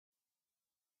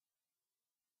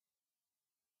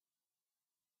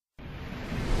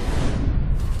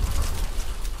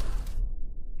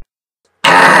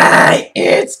Alright,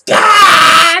 it's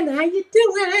done! How you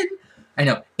doing? I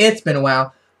know, it's been a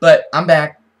while, but I'm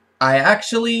back. I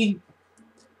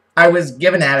was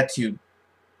given attitude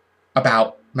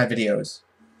about my videos.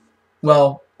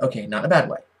 Well, okay, not in a bad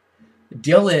way. The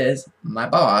deal is, my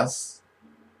boss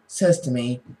says to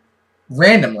me,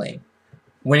 randomly,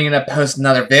 when are you gonna post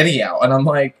another video? And I'm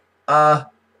like, I've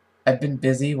been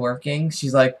busy working.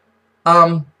 She's like,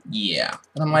 yeah.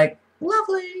 And I'm like,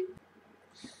 lovely.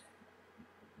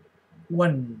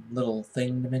 One little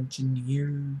thing to mention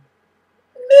here.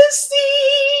 Missy!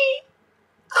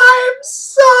 I'm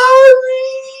sorry!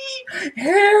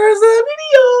 Here's a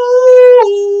video!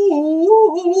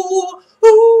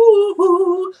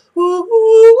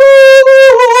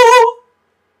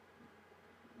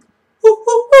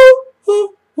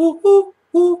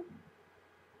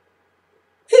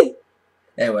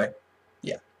 Anyway,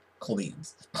 yeah,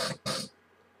 colleagues.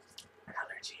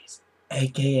 Allergies,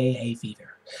 aka hay fever.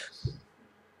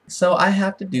 So I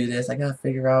have to do this. I gotta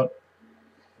figure out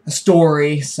a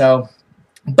story. But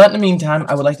in the meantime,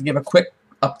 I would like to give a quick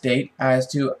update as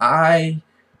to I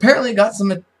apparently got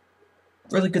some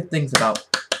really good things about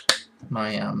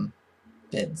my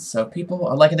vids. So people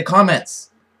are liking the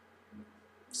comments.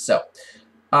 So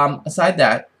aside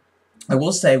that, I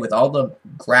will say with all the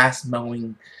grass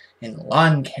mowing and the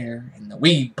lawn care and the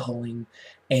weed pulling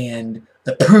and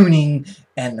the pruning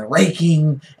and the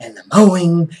raking and the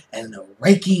mowing and the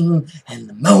raking and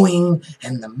the mowing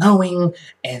and the mowing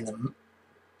and the...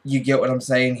 You get what I'm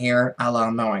saying here? A lot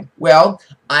of mowing. Well,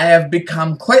 I have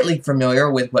become quietly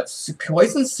familiar with what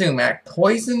poison sumac,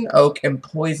 poison oak, and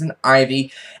poison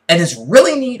ivy, and this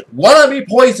really neat wannabe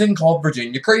poison called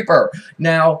Virginia creeper.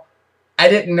 Now, I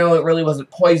didn't know it really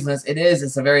wasn't poisonous. It is.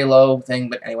 It's a very low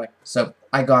thing, but anyway. So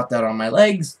I got that on my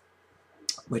legs,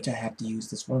 which I have to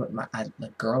use this one with my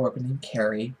girl working named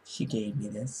Carrie. She gave me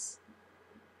this.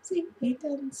 See, ain't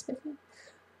that spiffy?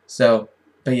 So,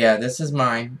 but yeah, this is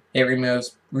mine. It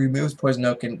removes poison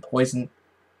oak and poison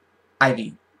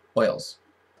ivy oils.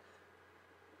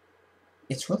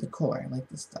 It's really cool. I like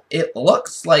this stuff. It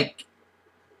looks like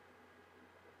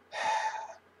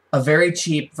a very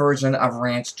cheap version of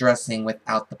ranch dressing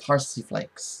without the parsley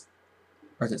flakes.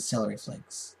 Or is it celery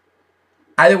flakes?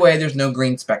 Either way, there's no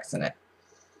green specks in it.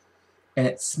 And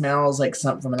it smells like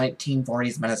something from a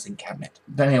 1940s medicine cabinet.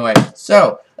 But anyway,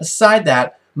 so, aside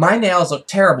that, my nails look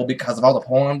terrible because of all the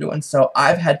pulling I'm doing, so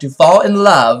I've had to fall in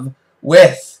love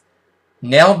with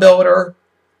Nail Builder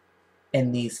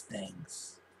and these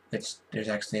things. Which, there's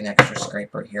actually an extra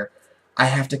scraper here. I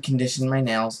have to condition my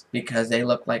nails because they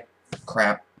look like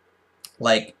crap.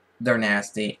 Like, they're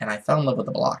nasty, and I fell in love with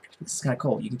the block. This is kind of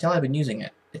cool. You can tell I've been using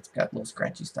it. It's got little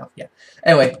scratchy stuff, yeah.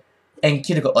 Anyway, and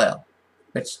cuticle oil,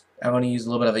 which I want to use a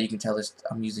little bit of it. You can tell this,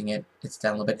 I'm using it. It's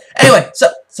down a little bit. Anyway, so,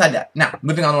 aside that. Now,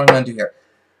 moving on to what I'm going to do here.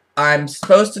 I'm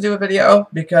supposed to do a video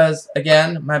because,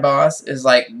 again, my boss is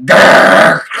like,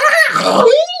 grrr,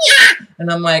 and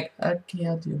I'm like, okay,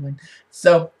 I'll do one.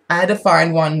 So, I had to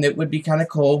find one that would be kind of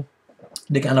cool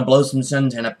to kind of blow some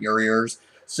suntan up your ears.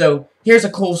 So, here's a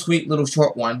cool, sweet, little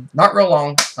short one. Not real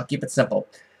long. I'll keep it simple.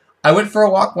 I went for a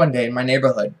walk one day in my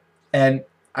neighborhood, and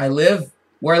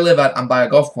where I live at, I'm by a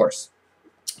golf course.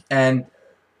 And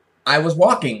I was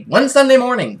walking one Sunday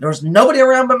morning. There was nobody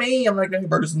around but me. I'm like,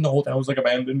 neighbors, and the whole town was like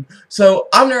abandoned. So,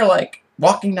 I'm there, like,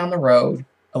 walking down the road.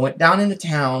 I went down into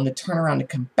town to turn around to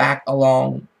come back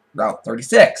along Route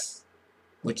 36,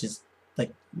 which is,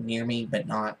 like, near me, but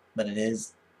not, but it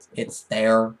is. It's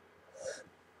there.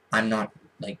 I'm not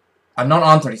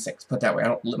on 36, put it that way.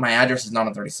 My address is not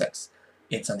on 36.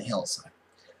 It's on the hillside.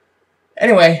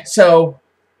 Anyway, so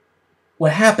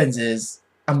what happens is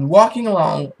I'm walking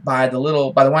along by the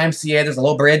YMCA. There's a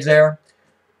little bridge there,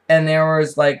 and there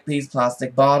was like these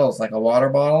plastic bottles, like a water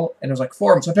bottle, and there was like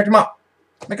 4 of them. So I picked them up.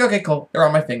 I'm like, okay, cool. They're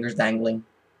on my fingers, dangling.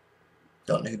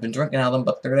 Don't know who's been drinking out of them,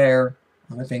 but they're there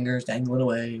on my fingers, dangling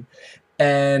away.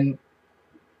 And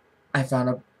I found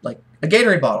a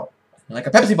Gatorade bottle, and like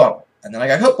a Pepsi bottle, and then I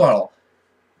got a Coke bottle.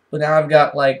 But now I've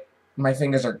got, like, my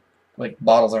fingers are, like,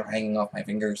 bottles are hanging off my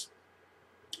fingers.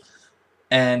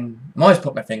 And I'm always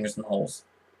putting my fingers in holes.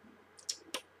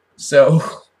 So,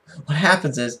 what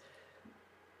happens is,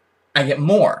 I get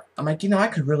more. I'm like, I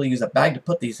could really use a bag to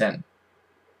put these in.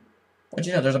 What'd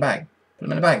you know? There's a bag. Put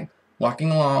them in a bag.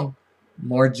 Walking along,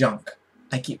 more junk.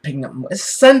 I keep picking up more. It's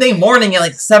Sunday morning at,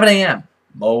 like, 7 a.m.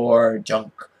 More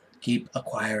junk. Keep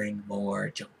acquiring more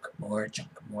junk. More junk,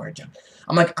 more junk.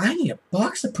 I'm like, I need a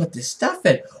box to put this stuff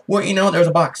in. Well, there's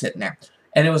a box sitting there.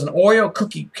 And it was an Oreo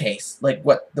cookie case. Like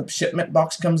what the shipment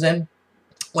box comes in.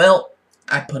 Well,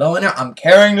 I put all in there. I'm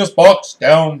carrying this box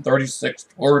down 36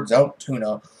 towards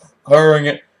Altoona. Carrying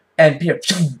it. And people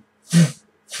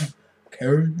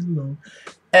Carry me along.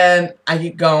 And I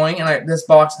get going, and this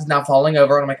box is now falling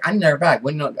over, and I'm like, I need another bag.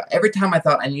 Every time I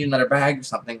thought I needed another bag or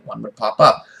something, one would pop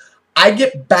up. I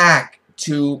get back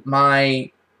to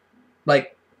my,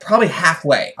 like, probably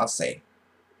halfway, I'll say.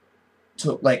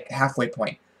 To, like, halfway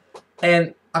point.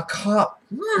 And a cop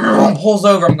pulls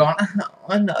over. I'm going, oh,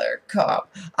 another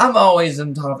cop. I'm always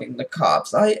talking to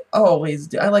cops. I always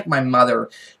do. I like my mother.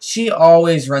 She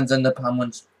always runs into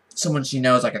someone she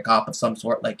knows, like a cop of some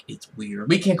sort. Like, it's weird.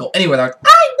 We can't go anywhere. They're like,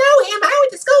 I know him. I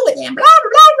went to school with him. Blah,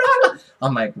 blah, blah, blah.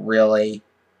 I'm like, really?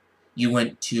 You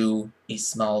went to a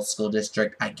small school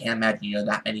district? I can't imagine you know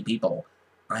that many people.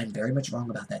 I'm very much wrong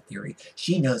about that theory.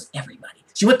 She knows everybody.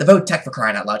 She went to Vote Tech, for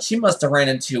crying out loud. She must have ran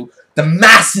into the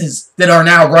masses that are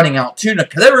now running out too.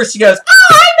 Because she goes, oh,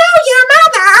 I know your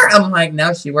mother. I'm like,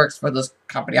 now she works for this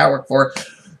company I work for.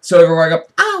 So everywhere I go,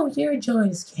 oh, you're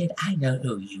Joy's kid. I know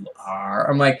who you are.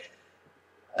 I'm like,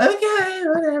 okay,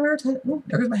 whatever. Ooh,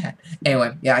 there goes my hat.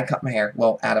 Anyway, yeah, I cut my hair.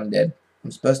 Well, Adam did.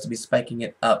 I'm supposed to be spiking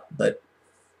it up, but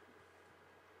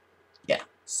yeah,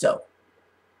 so.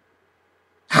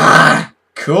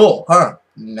 Cool, huh?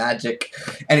 Magic.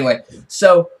 Anyway,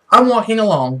 so I'm walking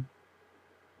along,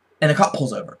 and a cop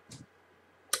pulls over.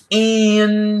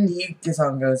 And he gets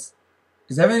out and goes,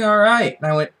 is everything alright?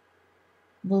 And I went,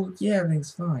 well, yeah, everything's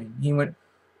fine. He went,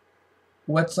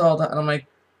 what's all that? And I'm like,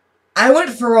 I went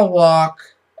for a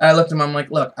walk. I looked at him, I'm like,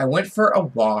 look, I went for a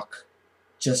walk.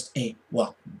 Just a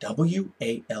walk.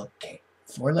 W-A-L-K.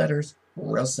 4 letters,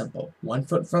 real simple. 1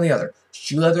 foot in front of the other.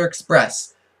 Shoe Leather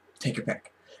Express. Take your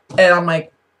pick. And I'm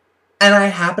like, and I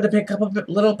happen to pick a couple of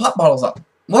little pop bottles up.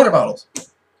 Water bottles.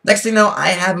 Next thing you know, I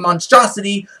have a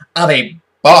monstrosity of a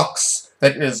box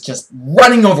that is just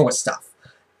running over with stuff.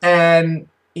 And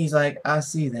he's like, I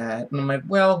see that. And I'm like,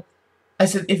 well, I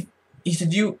said,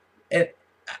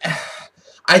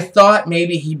 I thought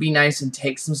maybe he'd be nice and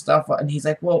take some stuff. And he's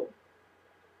like, well,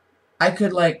 I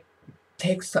could, like,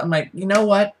 take some. I'm like, you know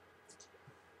what?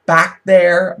 Back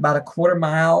there, about a quarter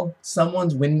mile,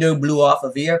 someone's window blew off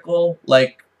a vehicle,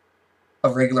 like a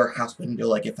regular house window,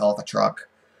 like it fell off a truck.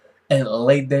 And it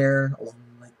laid there along,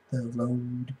 like, the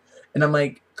road. And I'm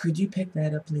like, could you pick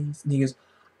that up, please? And he goes,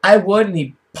 I would. And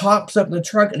he pops up in the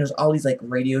trunk, and there's all these, like,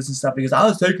 radios and stuff. He goes, I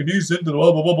was taking these into the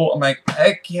blah, blah, blah, blah. I'm like,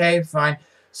 okay, fine.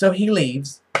 So he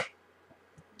leaves,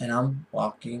 and I'm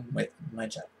walking with my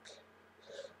junk.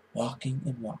 Walking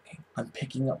and walking. I'm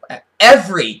picking up at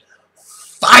every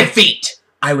 5 feet.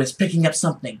 I was picking up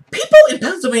something. People in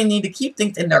Pennsylvania need to keep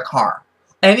things in their car.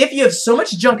 And if you have so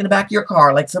much junk in the back of your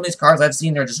car, like some of these cars I've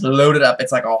seen, they're just loaded up.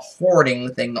 It's like a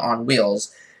hoarding thing on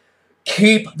wheels.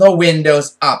 Keep the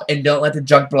windows up and don't let the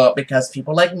junk blow up, because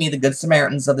people like me, the good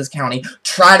Samaritans of this county,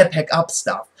 try to pick up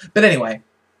stuff. But anyway,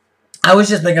 I was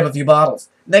just picking up a few bottles.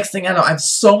 Next thing I know, I have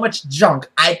so much junk,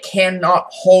 I cannot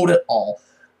hold it all.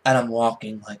 And I'm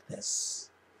walking like this.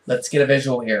 Let's get a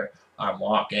visual here. I'm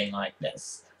walking like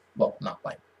this. Well, not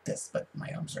like this, but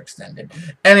my arms are extended.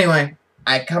 Anyway,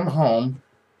 I come home.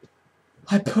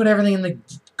 I put everything in the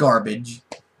garbage.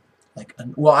 Like,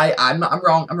 well, I'm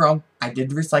wrong. I'm wrong. I did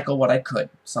recycle what I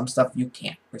could. Some stuff you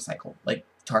can't recycle, like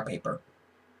tar paper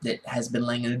that has been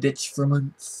laying in a ditch for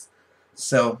months.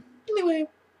 So, anyway,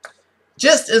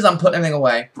 just as I'm putting everything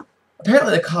away,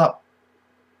 apparently the cop,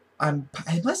 I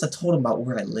must have told him about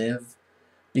where I live,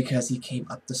 because he came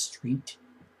up the street,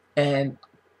 and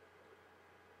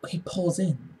he pulls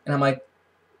in, and I'm like,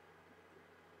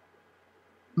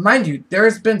 mind you, there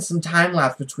has been some time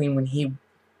lapse between when he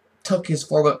took his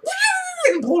 4-wheel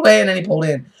and pulled in, and he pulled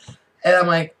in, and I'm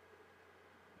like,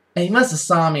 and he must have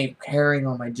saw me carrying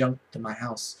all my junk to my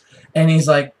house, and he's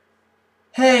like,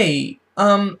 hey,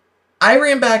 I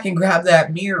ran back and grabbed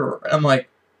that mirror, and I'm like,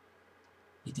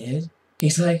 you did?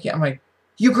 He's like, yeah. I'm like,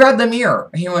 you grabbed the mirror.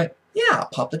 And he went, yeah,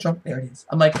 pop the trunk. There it is.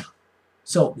 I'm like,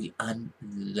 so we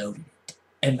unloaded it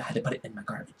and I had to put it in my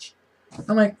garbage.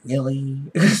 I'm like, really?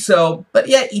 So, but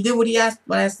yeah, he did what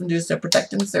I asked him to do, so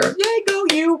protect him, Sarah. Yay, go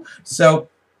you. So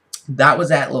that was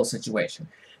that little situation.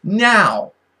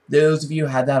 Now, those of you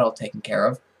who had that all taken care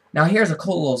of. Now here's a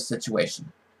cool little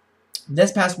situation.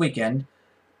 This past weekend,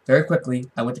 very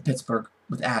quickly, I went to Pittsburgh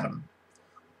with Adam.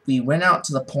 We went out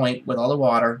to the point with all the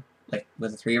water, like where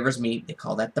the 3 rivers meet. They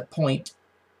call that the point.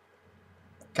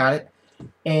 Got it?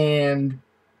 And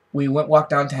we walked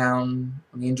downtown.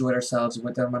 We enjoyed ourselves. We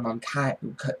went down to my mom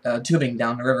tubing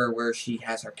down the river where she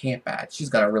has her camp at. She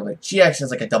actually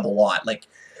has like a double lot. Like,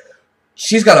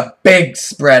 she's got a big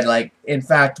spread. Like, in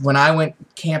fact, when I went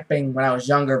camping when I was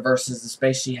younger versus the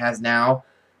space she has now,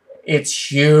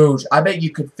 it's huge. I bet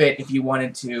you could fit, if you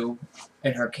wanted to,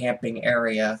 in her camping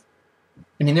area.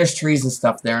 I mean, there's trees and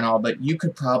stuff there and all, but you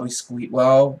could probably squeeze,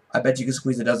 well, I bet you could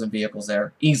squeeze a dozen vehicles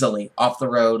there, easily, off the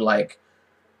road, like,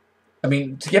 I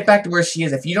mean, to get back to where she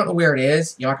is, if you don't know where it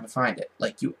is, you're not going to find it.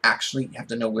 Like, you actually have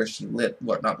to know where she lived,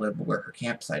 well, not lived, but where her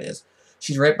campsite is.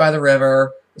 She's right by the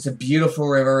river. It's a beautiful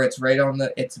river. It's right on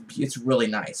the, it's really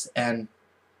nice, and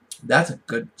that's a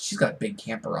good, she's got a big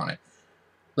camper on it.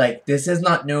 Like, this is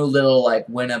not no little, like,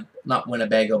 not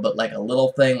Winnebago, but like a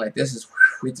little thing. Like, this is,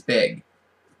 whew, it's big.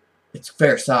 It's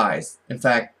fair size. In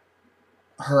fact,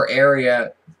 her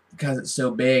area, because it's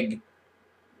so big,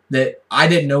 that I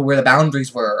didn't know where the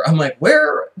boundaries were. I'm like,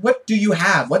 what do you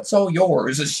have? What's all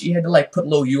yours? And she had to, like, put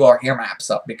little UR hair maps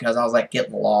up because I was, like,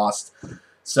 getting lost.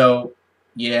 So,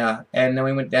 yeah. And then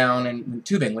we went down and went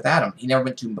tubing with Adam. He never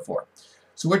went tubing before.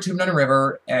 So we're tubing down a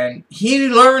river, and he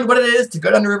learned what it is to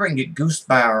go down the river and get goosed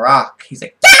by a rock. He's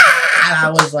like, ah! And I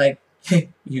was like,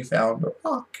 you found a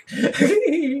rock.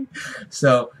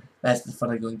 So, that's the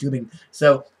fun of going tubing.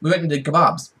 So, we went and did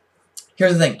kebabs.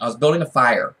 Here's the thing. I was building a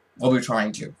fire while we were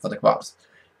trying to, for the kebabs.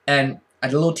 And I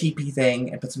did a little teepee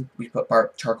thing, and we put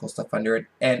charcoal stuff under it,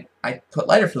 and I put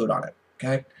lighter fluid on it,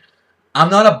 okay?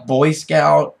 I'm not a Boy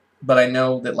Scout, but I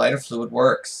know that lighter fluid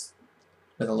works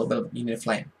with a little bit of, you need a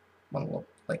flame. One little,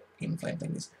 like, even flame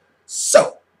thingies.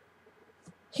 So,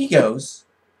 he goes,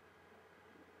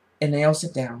 and they all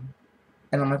sit down,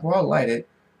 and I'm like, well, I'll light it.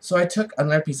 So I took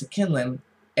another piece of kindling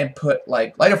and put,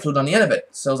 like, lighter fluid on the end of it,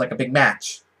 so it was like a big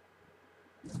match.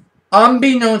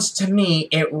 Unbeknownst to me,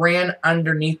 it ran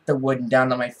underneath the wood and down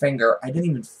to my finger. I didn't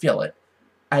even feel it.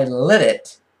 I lit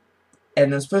it,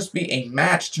 and it was supposed to be a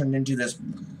match turned into this,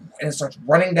 and it starts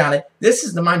running down it. This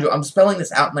is the, mind you, I'm spelling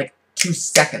this out in like 2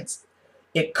 seconds.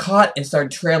 It caught and started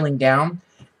trailing down,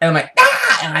 and I'm like,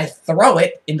 ah! And I throw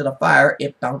it into the fire.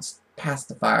 It bounced past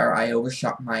the fire. I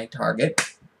overshot my target.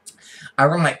 I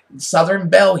run like Southern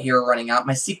Belle here running out.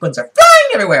 My sequins are flying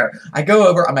everywhere. I go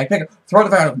over, I'm like, pick it, throw it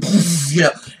in the fire, you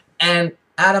know. And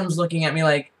Adam's looking at me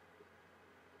like,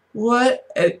 what?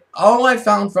 All I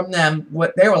found from them,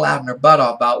 what they were laughing their butt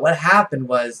off about, what happened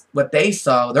was, what they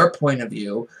saw, their point of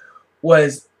view,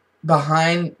 was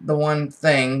behind the one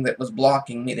thing that was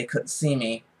blocking me. They couldn't see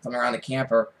me from around the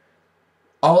camper.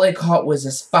 All they caught was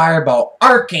this fireball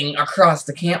arcing across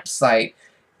the campsite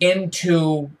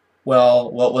into,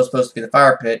 well, what was supposed to be the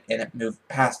fire pit, and it moved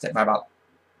past it by about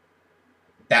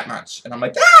that much. And I'm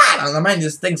like, ah! And mind you,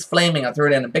 this thing's flaming. I threw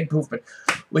it in a big poof, but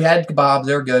we had kebabs.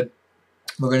 They were good.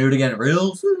 We're going to do it again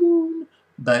real soon.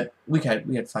 But we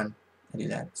had fun to do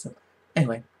that. So,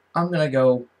 anyway, I'm going to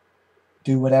go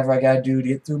do whatever I got to do to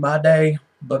get through my day.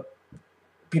 But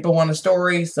people want a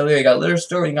story, so there you got a little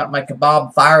story. You got my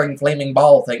kebab firing flaming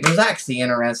ball thing. It was actually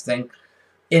interesting.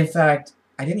 In fact,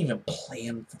 I didn't even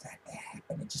plan for that to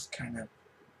happen. It just kind of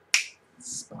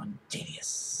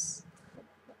spontaneous.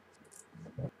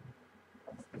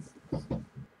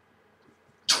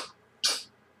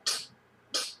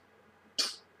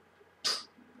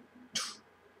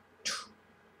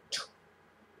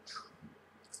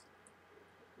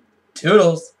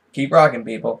 Toodles. Keep rocking,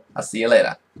 people. I'll see you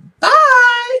later.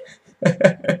 Bye!